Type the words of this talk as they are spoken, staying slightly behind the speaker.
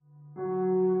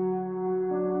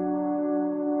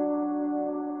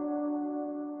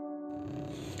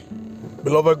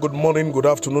Beloved, good morning, good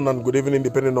afternoon, and good evening,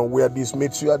 depending on where this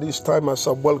meets you at this time. As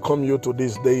I welcome you to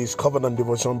this day's Covenant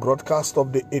Devotion broadcast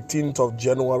of the 18th of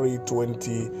January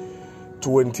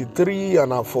 2023,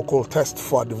 and our focal text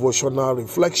for devotional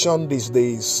reflection these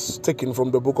days, taken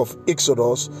from the book of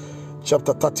Exodus,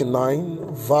 chapter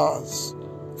 39, verse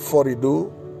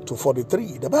 42 to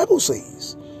 43. The Bible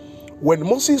says, when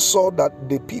Moses saw that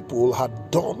the people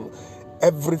had done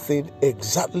everything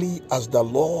exactly as the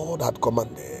Lord had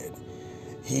commanded,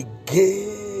 he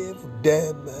gave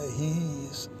them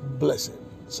his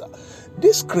blessings.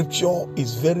 This scripture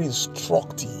is very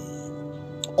instructive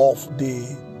of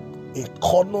the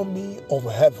economy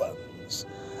of heavens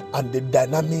and the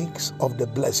dynamics of the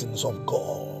blessings of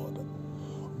God.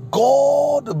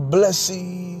 God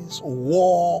blesses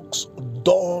works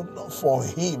done for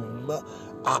him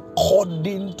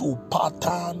according to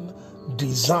pattern,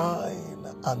 design,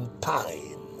 and time.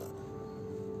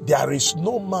 There is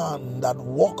no man that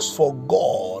works for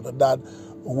God that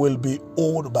will be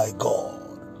owed by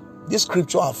God. This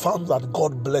scripture affirms that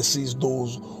God blesses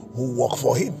those who work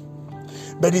for him.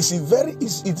 But it's very,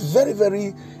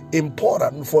 very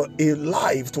important for a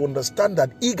life to understand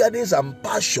that eagerness and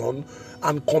passion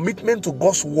and commitment to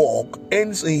God's work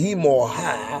earns him or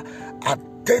her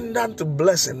attendant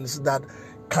blessings that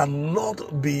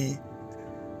cannot be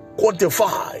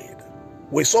quantified.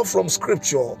 We saw from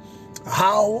scripture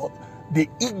how the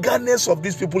eagerness of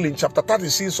these people in chapter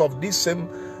 36 of this same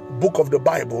book of the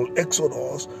Bible,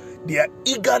 Exodus, their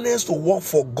eagerness to work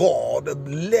for God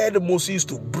led Moses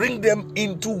to bring them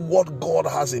into what God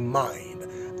has in mind.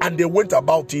 And they went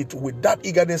about it with that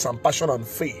eagerness and passion and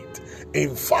faith.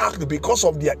 In fact, because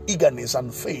of their eagerness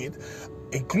and faith,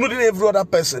 including every other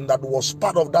person that was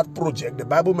part of that project, the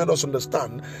Bible made us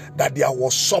understand that there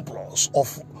was surplus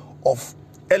of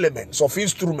elements, of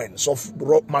instruments, of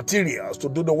materials to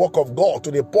do the work of God,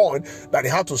 to the point that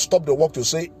he had to stop the work to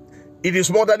say, it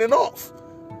is more than enough.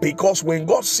 Because when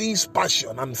God sees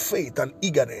passion and faith and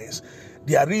eagerness,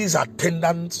 there is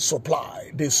attendant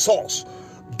supply. The source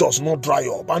does not dry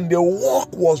up. And the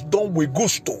work was done with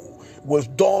gusto, was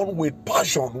done with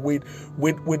passion, with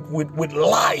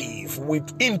life,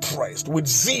 with interest, with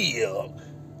zeal.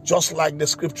 Just like the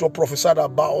scripture prophesied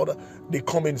about the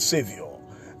coming Savior,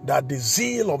 that the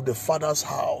zeal of the Father's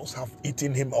house have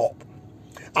eaten him up.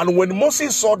 And when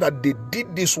Moses saw that they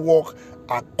did this work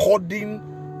according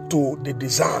to the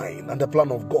design and the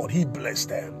plan of God, he blessed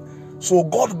them. So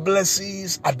God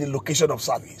blesses at the location of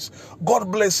service.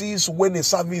 God blesses when a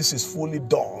service is fully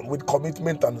done with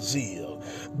commitment and zeal.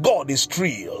 God is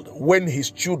thrilled when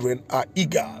his children are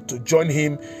eager to join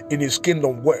him in his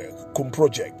kingdom work,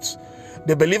 projects.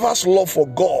 The believer's love for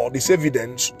God is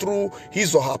evidenced through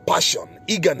his or her passion,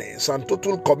 eagerness, and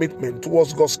total commitment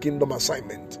towards God's kingdom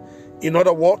assignment. In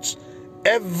other words,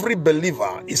 every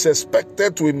believer is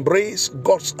expected to embrace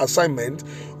God's assignment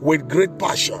with great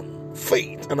passion,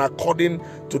 faith, and according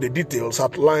to the details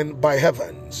outlined by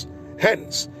heavens.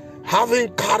 Hence,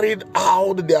 having carried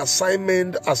out the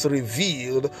assignment as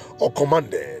revealed or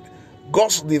commanded,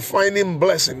 God's defining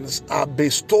blessings are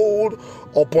bestowed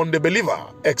upon the believer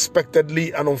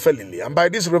expectedly and unfailingly. And by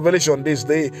this revelation this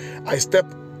day, I step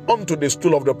onto the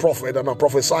stool of the prophet and I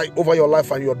prophesy over your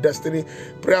life and your destiny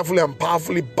prayerfully and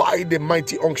powerfully by the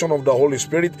mighty unction of the Holy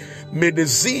Spirit. May the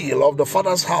zeal of the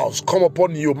Father's house come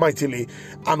upon you mightily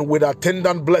and with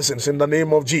attendant blessings in the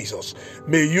name of Jesus.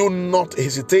 May you not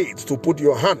hesitate to put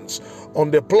your hands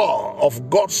on the plow of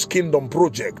God's kingdom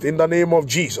project in the name of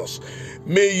Jesus.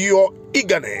 May your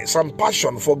eagerness and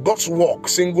passion for God's work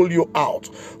single you out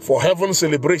for heaven's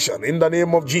celebration in the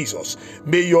name of Jesus.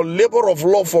 May your labor of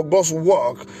love for God's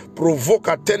work provoke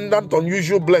attendant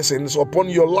unusual blessings upon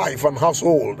your life and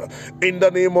household in the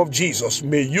name of Jesus.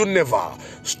 May you never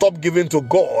stop giving to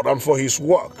God and for his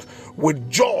work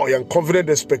with joy and confident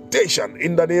expectation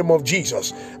in the name of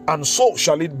Jesus. And so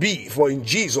shall it be, for in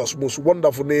Jesus' most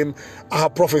wonderful name I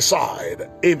have prophesied.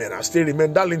 Amen. I still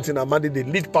remain Darlington Amadi, the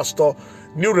lead pastor,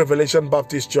 New Revelation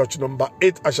Baptist Church, number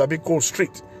 8 Ashabi Cole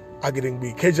Street,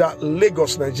 Agidingbi, Ikeja,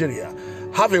 Lagos, Nigeria.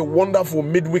 Have a wonderful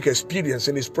midweek experience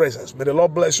in his presence. May the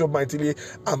Lord bless you mightily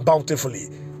and bountifully.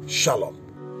 Shalom.